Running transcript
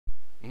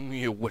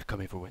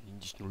welcome everyone in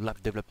this new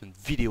live development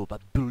video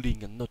about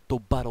building an auto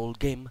battle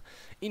game.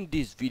 In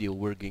this video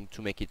we're going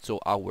to make it so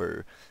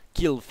our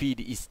kill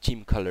feed is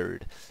team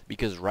colored,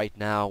 because right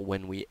now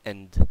when we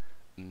end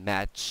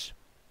match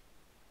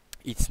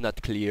it's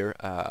not clear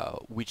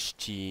which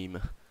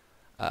team,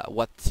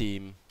 what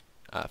team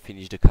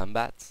finished the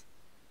combat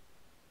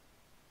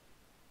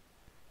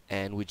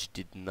and which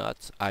did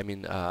not. I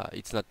mean,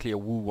 it's not clear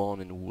who won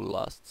and who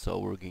lost, so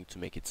we're going to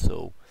make it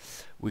so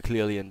we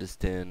clearly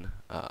understand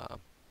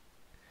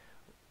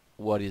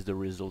what is the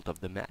result of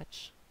the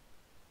match.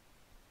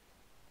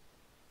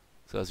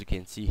 So as you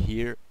can see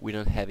here, we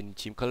don't have any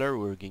team color.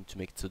 We're going to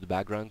make it so the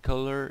background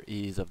color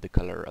is of the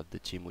color of the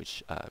team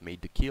which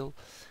made the kill,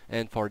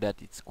 and for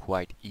that it's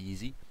quite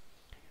easy.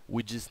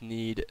 We just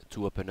need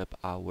to open up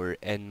our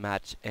end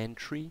match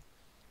entry,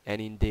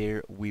 and in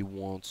there we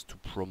want to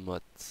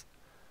promote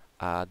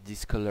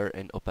this color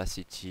and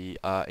opacity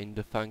in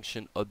the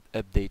function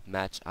update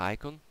match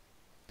icon.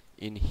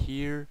 In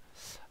here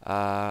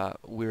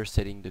we're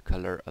setting the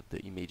color of the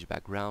image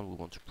background. We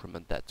want to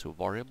promote that to a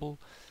variable.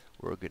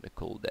 We're gonna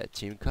call that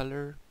team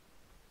color,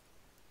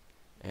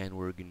 and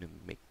we're gonna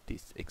make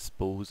this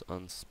expose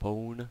on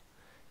spawn.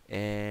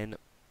 And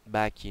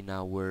back in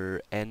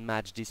our end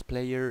match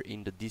displayer,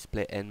 in the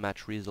display end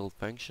match result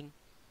function,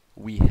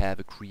 we have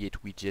a create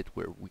widget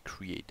where we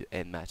create the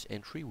end match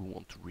entry. We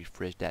want to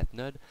refresh that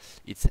node.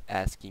 It's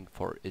asking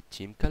for a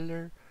team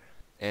color,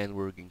 and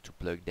we're going to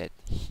plug that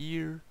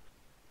here.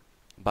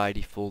 By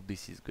default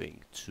this is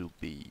going to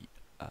be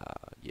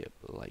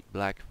like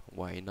black.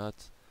 Why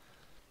not?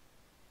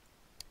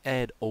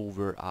 Add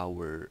over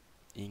our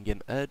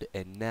in-game HUD,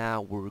 and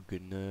now we're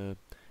gonna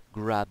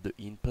grab the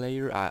in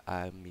player,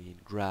 I mean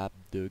grab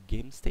the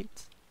game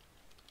state,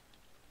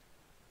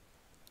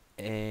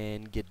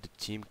 and get the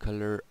team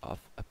color of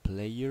a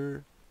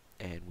player,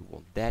 and we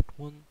want that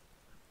one.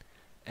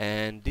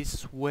 And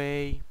this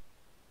way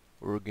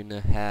we're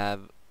gonna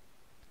have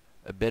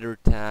a better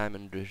time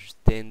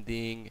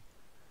understanding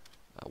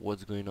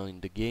what's going on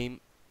in the game.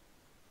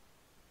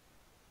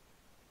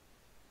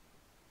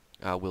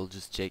 We'll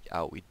just check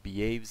how it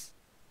behaves.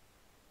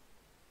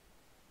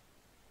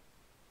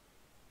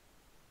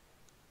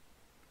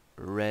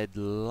 Red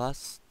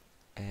lost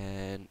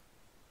and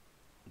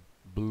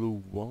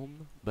blue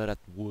won, but that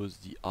was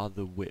the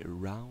other way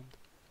around.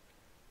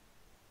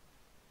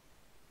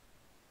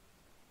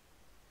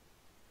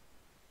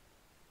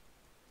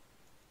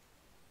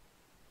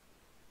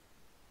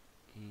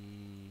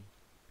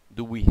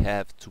 Do we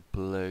have to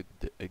plug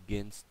the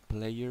against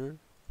player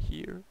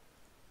here?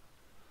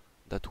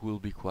 That will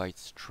be quite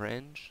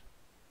strange.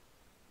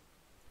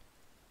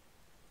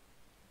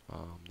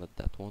 Not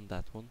that one,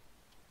 that one.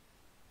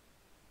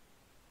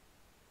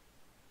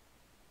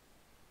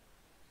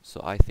 So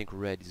I think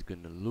red is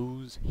gonna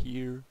lose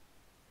here.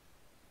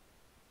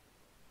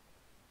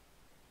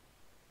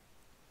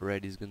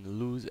 Red is gonna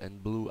lose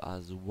and blue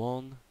has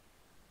won.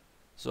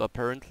 So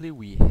apparently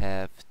we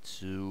have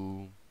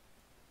to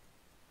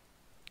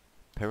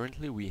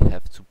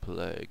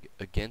plug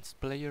against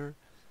player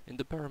in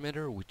the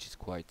parameter, which is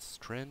quite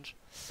strange.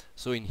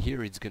 So in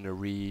here it's gonna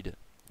read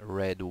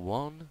red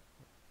won.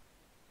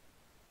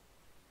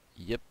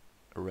 Yep,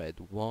 red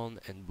won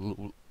and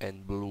blue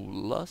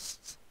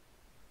lost.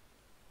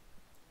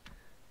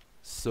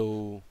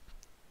 So,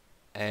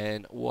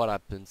 and what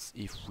happens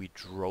if we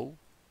draw?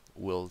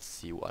 We'll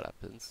see what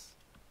happens.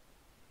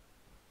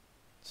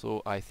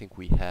 So I think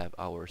we have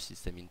our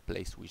system in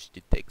place which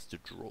detects the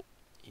draw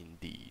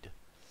indeed.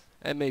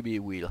 And maybe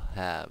we'll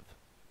have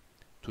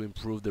to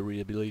improve the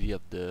readability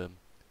of the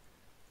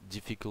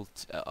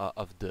difficulty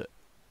of the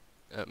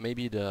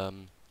maybe the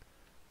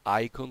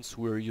icons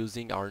we're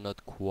using are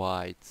not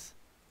quite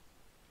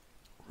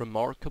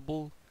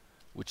remarkable,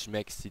 which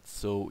makes it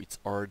so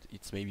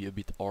it's maybe a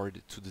bit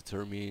hard to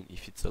determine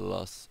if it's a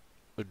loss,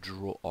 a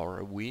draw or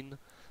a win.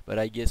 But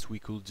I guess we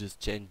could just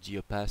change the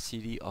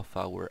opacity of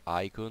our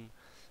icon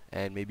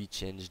and maybe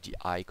change the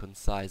icon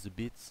size a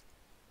bit,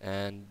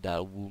 and that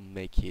will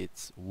make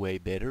it way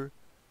better.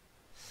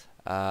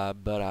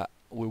 But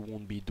we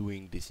won't be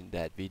doing this in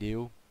that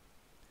video,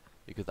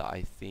 because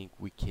I think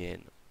we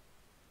can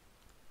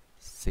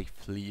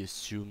safely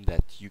assume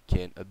that you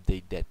can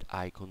update that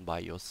icon by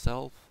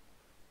yourself.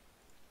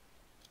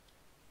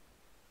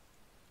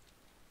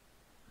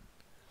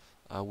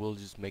 I will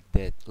just make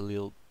that a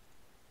little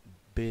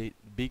bit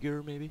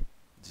bigger maybe,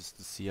 just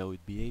to see how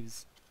it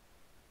behaves.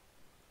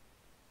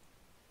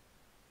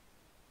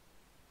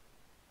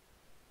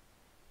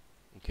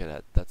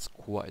 Okay,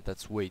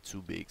 that's way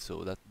too big,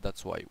 so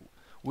that's why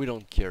we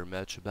don't care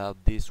much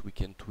about this. We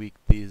can tweak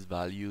these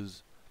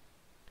values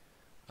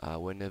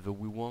whenever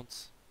we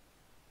want.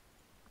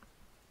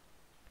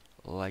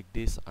 Like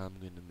this. I'm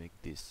gonna make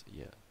this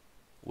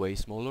way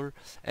smaller.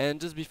 And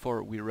just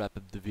before we wrap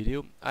up the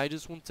video, I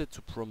just wanted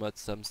to promote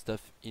some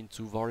stuff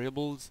into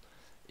variables,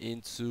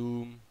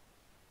 into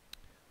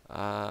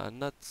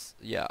not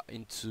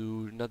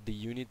the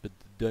unit but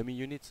the dummy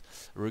units,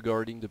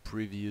 regarding the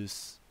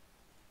previous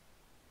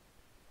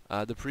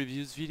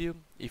video.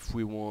 If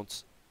we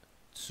want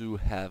to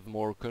have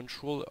more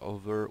control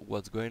over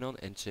what's going on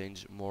and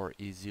change more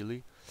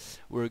easily,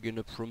 we're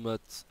gonna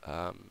promote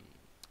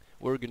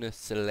we're gonna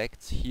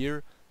select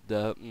here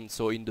the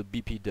so in the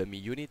BP dummy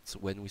unit,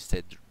 when we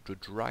set the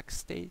drag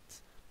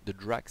state,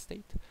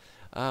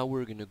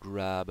 we're gonna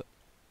grab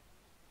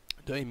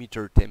the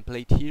emitter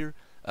template here,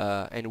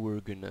 and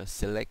we're gonna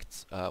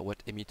select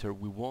what emitter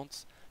we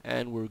want,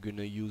 and we're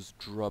gonna use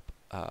drop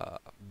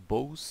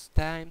both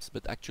times,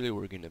 but actually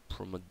we're gonna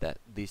promote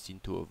this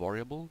into a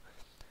variable,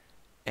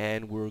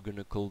 and we're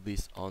gonna call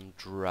this on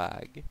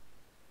drag,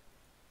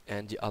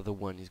 and the other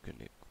one is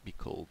gonna be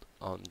called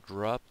on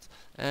dropped,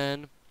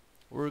 and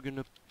we're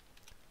gonna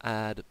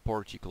add a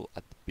particle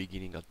at the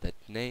beginning of that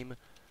name,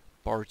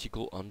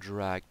 particle on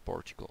drag,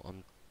 particle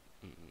on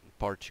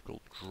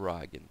particle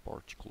drag, and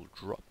particle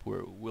drop,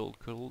 where we'll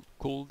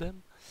call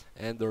them,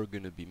 and they're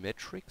gonna be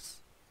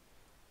metrics.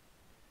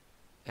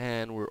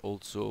 And we're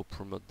also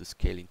promote the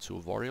scale into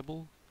a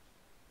variable,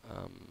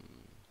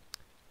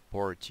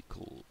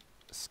 particle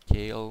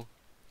scale,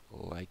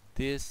 like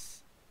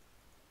this.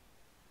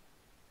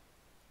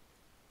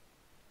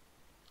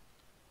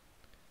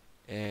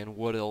 And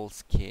what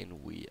else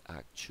can we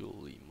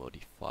actually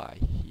modify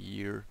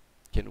here?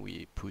 Can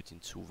we put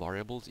into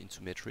variables,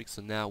 into metrics?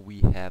 So now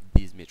we have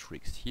these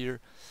metrics here,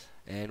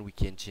 and we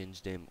can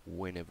change them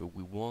whenever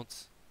we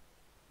want.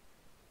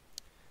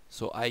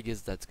 So I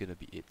guess that's gonna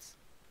be it.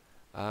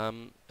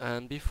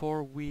 And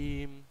before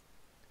we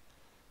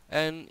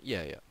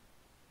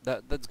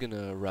that's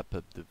gonna wrap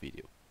up the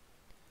video.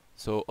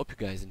 So hope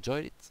you guys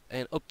enjoyed it,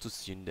 and hope to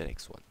see you in the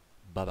next one.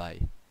 Bye bye.